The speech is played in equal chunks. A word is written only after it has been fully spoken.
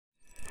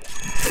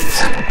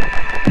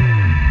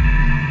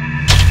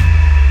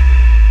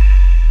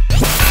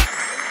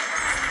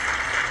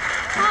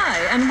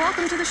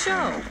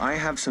show? I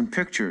have some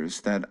pictures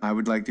that I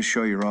would like to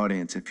show your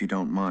audience, if you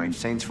don't mind.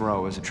 Saints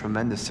Row was a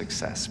tremendous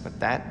success, but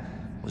that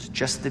was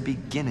just the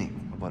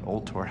beginning of what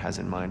Old Tor has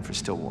in mind for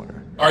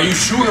Stillwater. Are you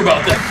sure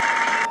about that?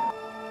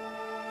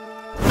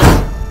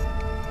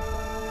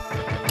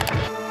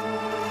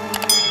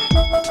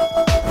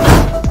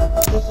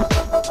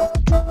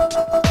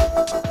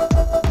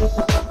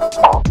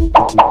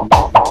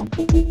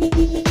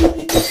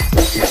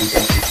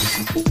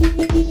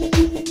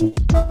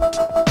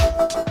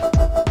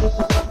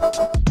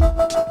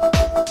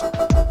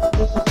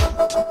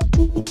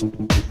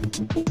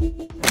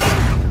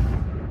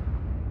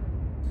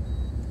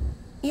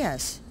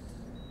 Yes.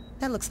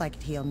 That looks like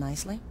it healed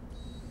nicely.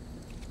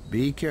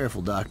 Be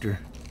careful, Doctor.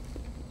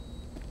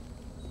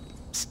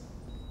 Psst.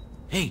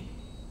 Hey.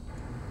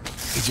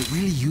 Is it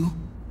really you?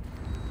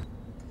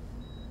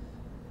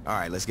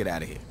 Alright, let's get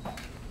out of here.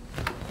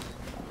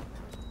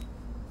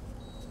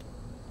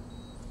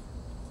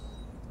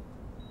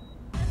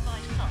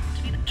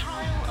 To be the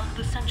trial of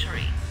the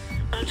century.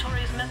 A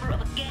notorious member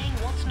of a gang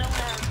once known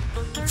as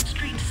the 3rd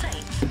Street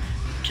Saints,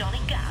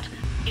 Johnny Gat.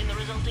 In the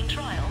resulting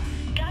trial,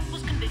 Gat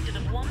was convicted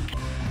of one...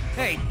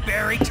 Hey,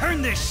 Barry,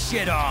 turn this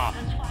shit off!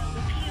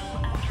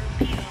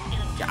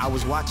 Yeah, I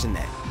was watching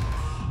that.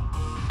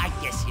 I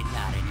guess you're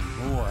not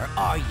anymore,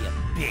 are you,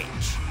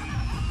 bitch?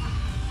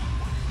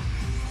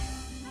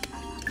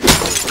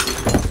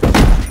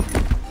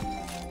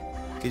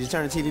 Could you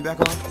turn the TV back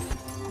on?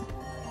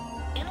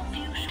 In a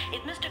few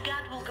if Mr.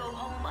 Gat will go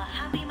home a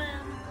happy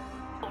man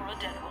or a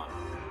dead one.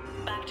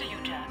 Back to you,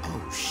 Jack.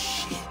 Oh,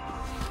 shit.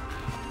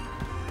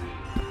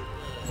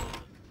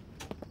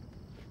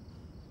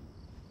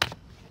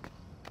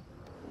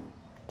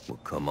 Well,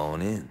 come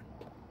on in.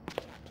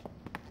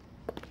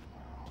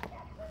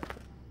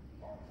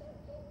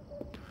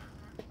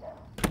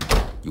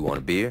 You want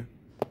a beer?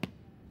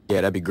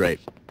 Yeah, that'd be great.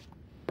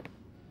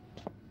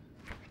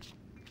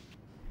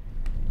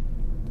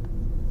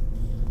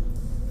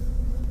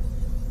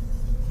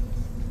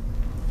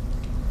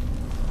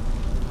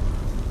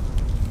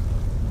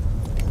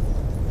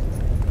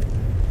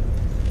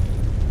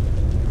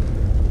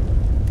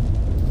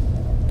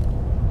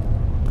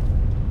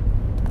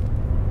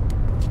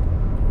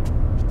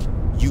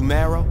 You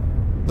Marrow?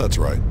 That's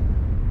right.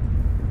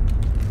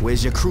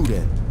 Where's your crew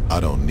then? I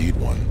don't need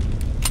one.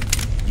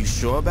 You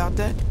sure about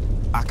that?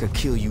 I could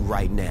kill you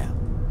right now.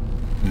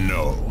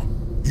 No,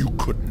 you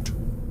couldn't.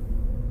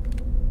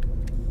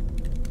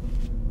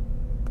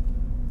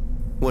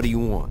 What do you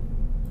want?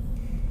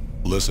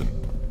 Listen,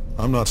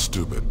 I'm not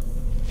stupid.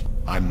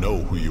 I know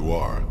who you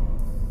are.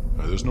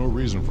 There's no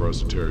reason for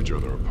us to tear each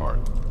other apart.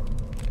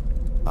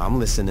 I'm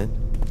listening.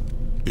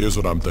 Here's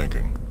what I'm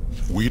thinking.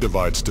 We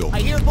divide Stillwater.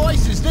 I hear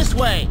voices this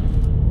way!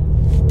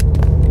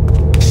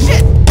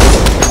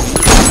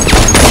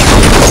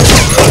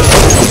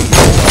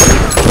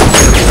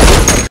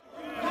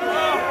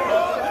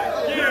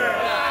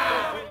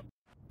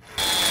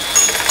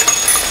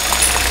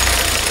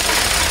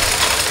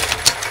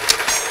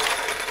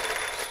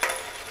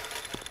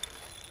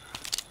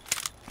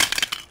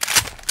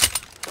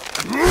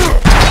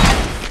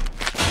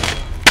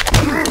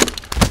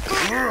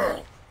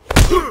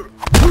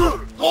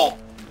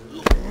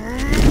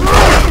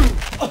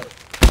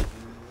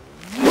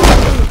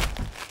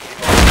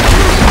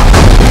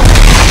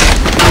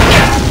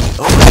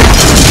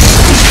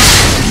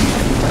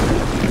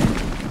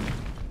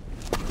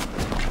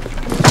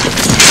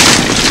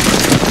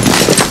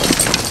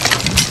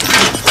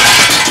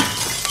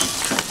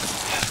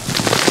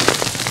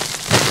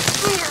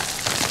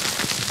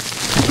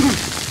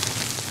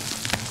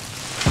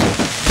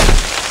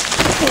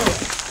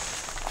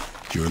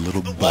 Your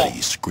little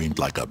buddy screamed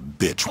like a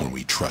bitch when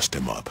we trussed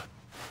him up.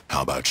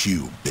 How about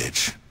you,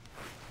 bitch?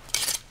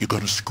 You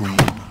gonna scream?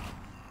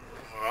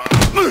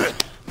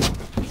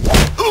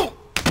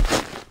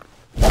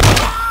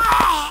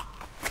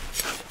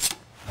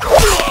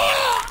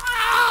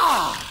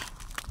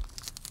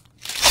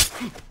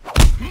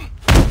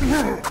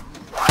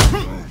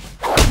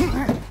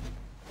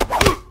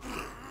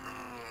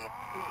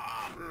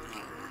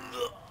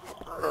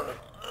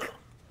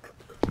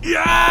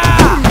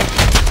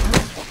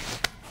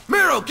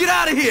 Miro, get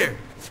out of here!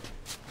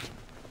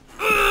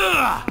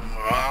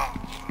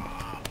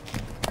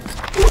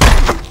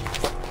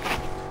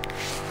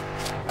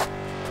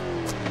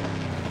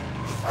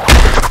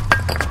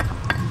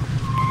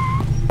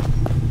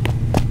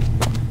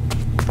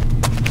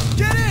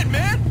 Get in,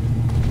 man!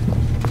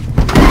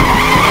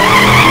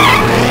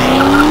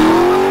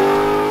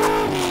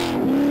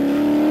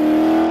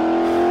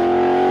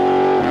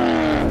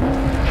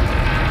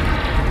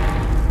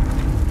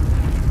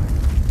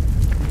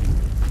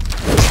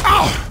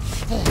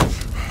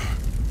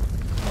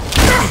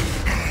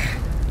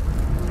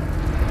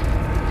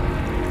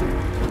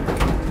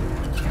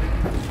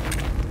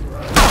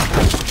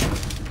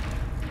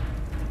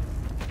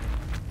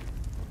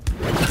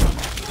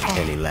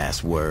 Any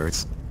last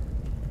words?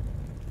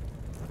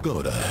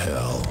 Go to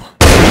hell.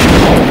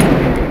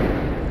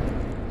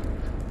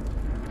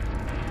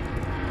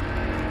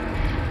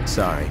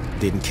 Sorry,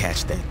 didn't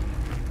catch that.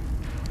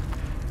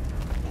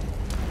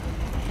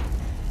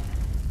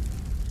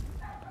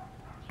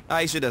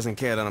 Aisha doesn't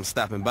care that I'm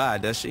stopping by,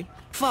 does she?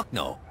 Fuck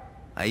no.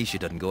 Aisha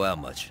doesn't go out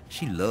much.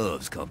 She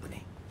loves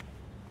company.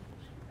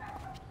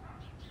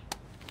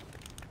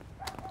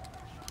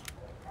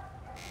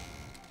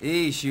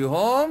 Ish, you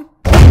home?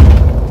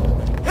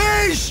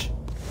 Ish!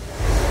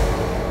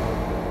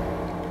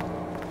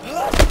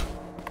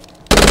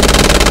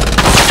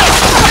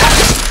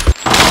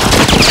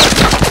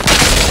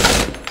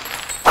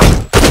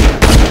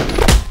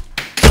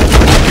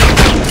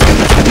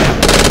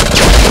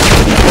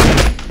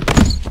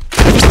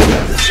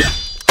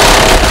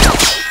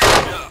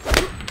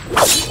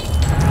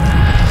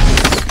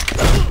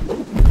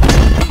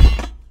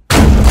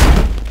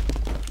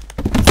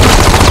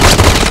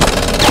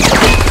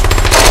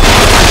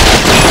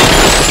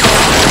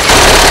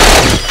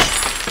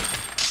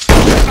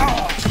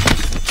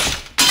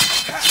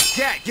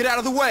 Get out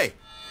of the way!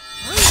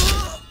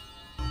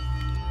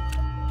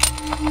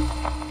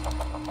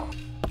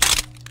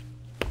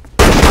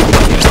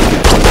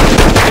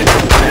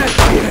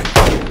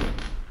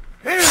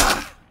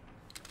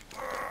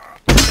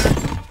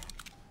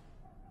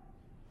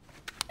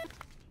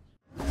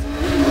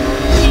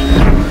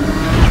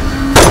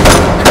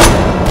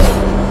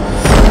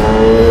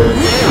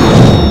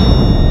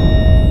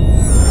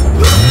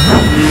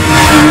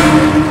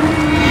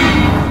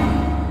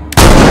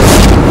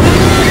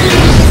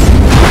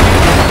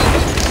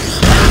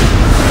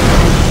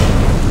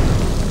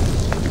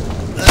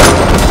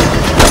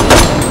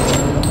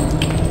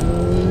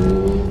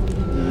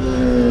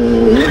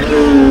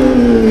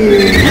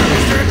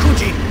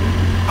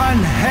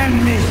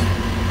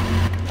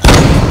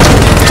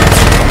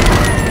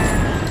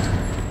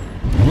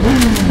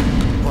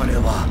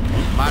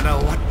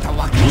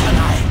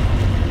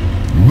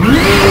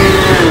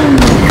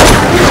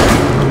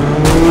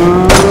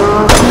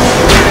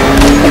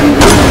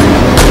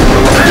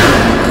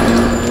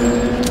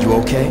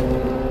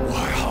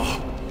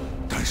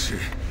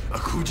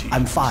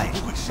 I'm fine,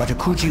 but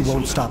Akuji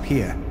won't stop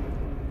here.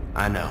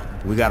 I know.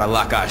 We gotta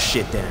lock our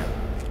shit down.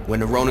 When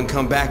the Ronin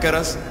come back at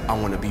us, I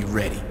wanna be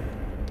ready.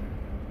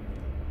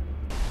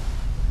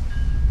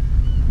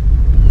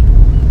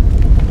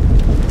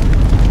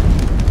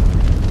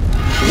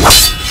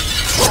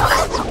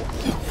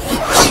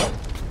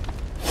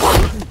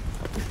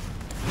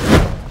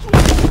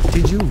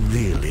 Did you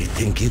really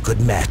think you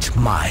could match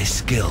my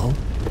skill?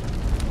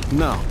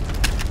 No.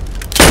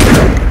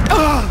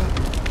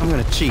 I'm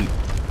gonna cheat.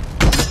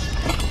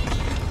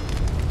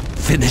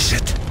 Finish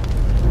it.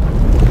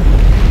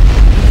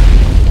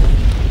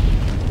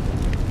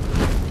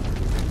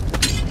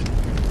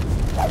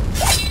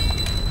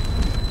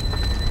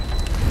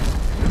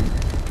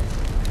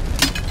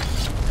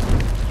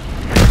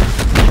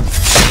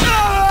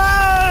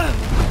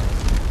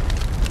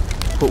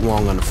 Put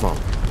Wong on the phone.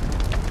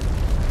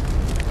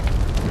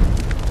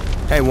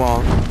 Hey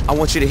Wong, I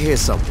want you to hear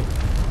something.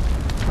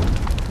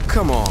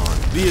 Come on,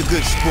 be a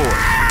good sport.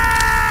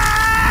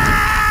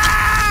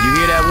 You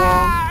hear that,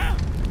 Wong?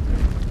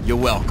 You're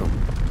welcome.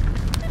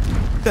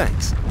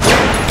 Thanks.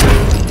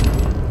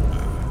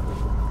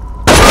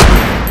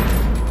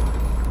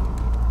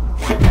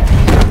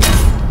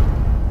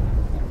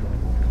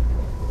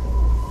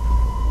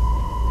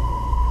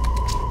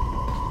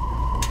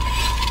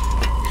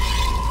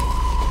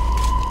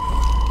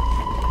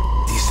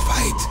 This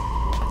fight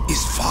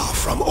is far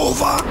from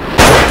over.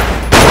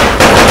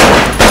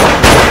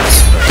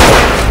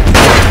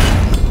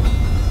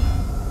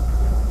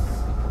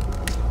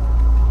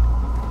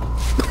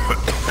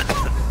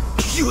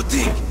 You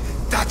think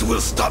that will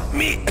stop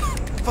me?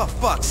 For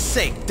fuck's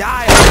sake,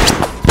 die!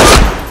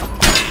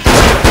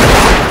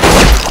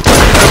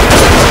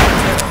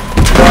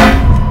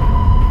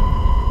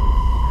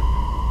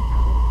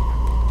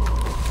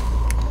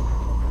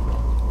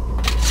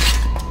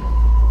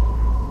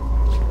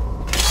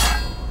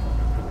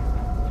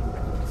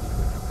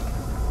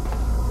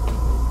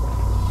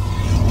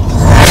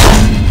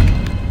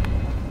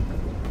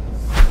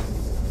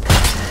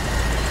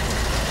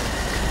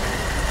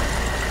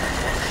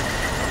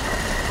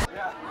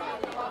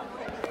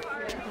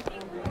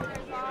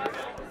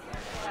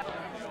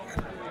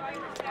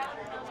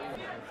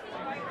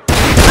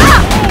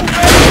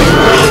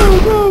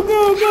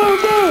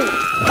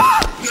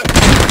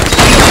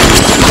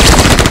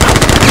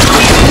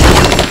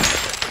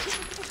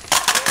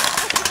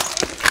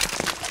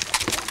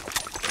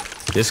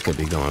 This could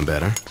be going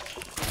better.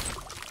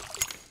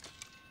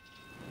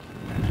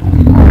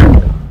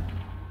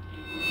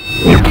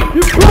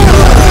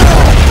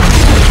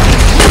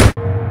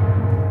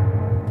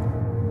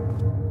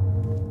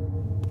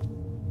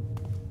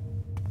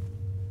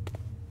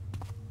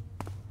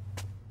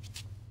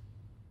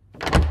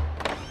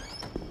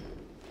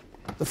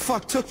 The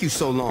fuck took you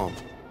so long?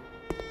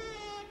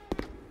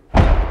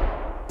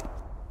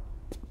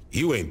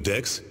 You ain't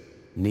Dex.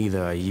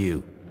 Neither are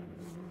you.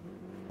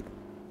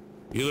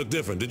 You look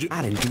different, did you?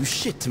 I didn't do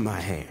shit to my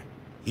hair.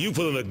 You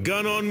pulling a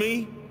gun on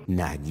me?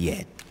 Not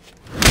yet.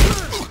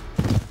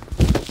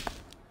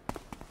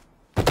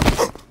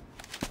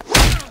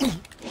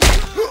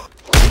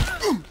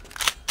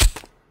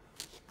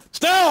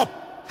 Stop!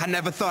 I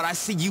never thought I'd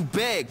see you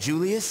beg,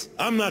 Julius.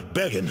 I'm not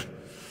begging.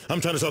 I'm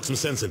trying to talk some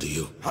sense into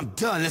you. I'm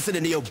done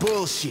listening to your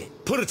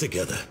bullshit. Put it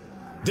together.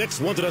 Dex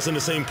wanted us in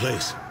the same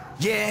place.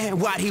 Yeah,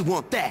 why'd he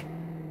want that?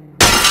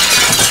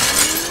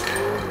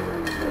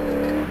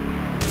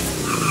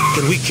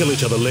 Can we kill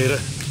each other later?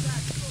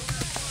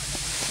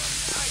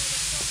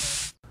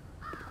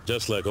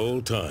 Just like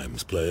old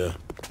times, player.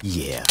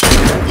 Yeah.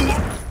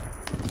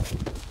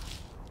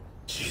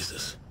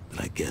 Jesus.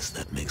 I guess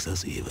that makes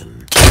us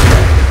even.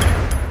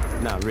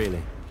 Not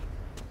really.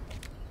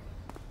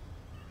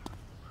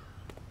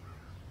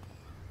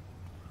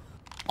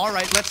 All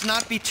right, let's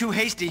not be too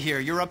hasty here.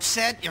 You're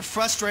upset, you're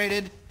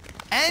frustrated,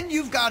 and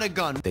you've got a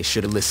gun. They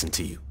should have listened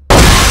to you.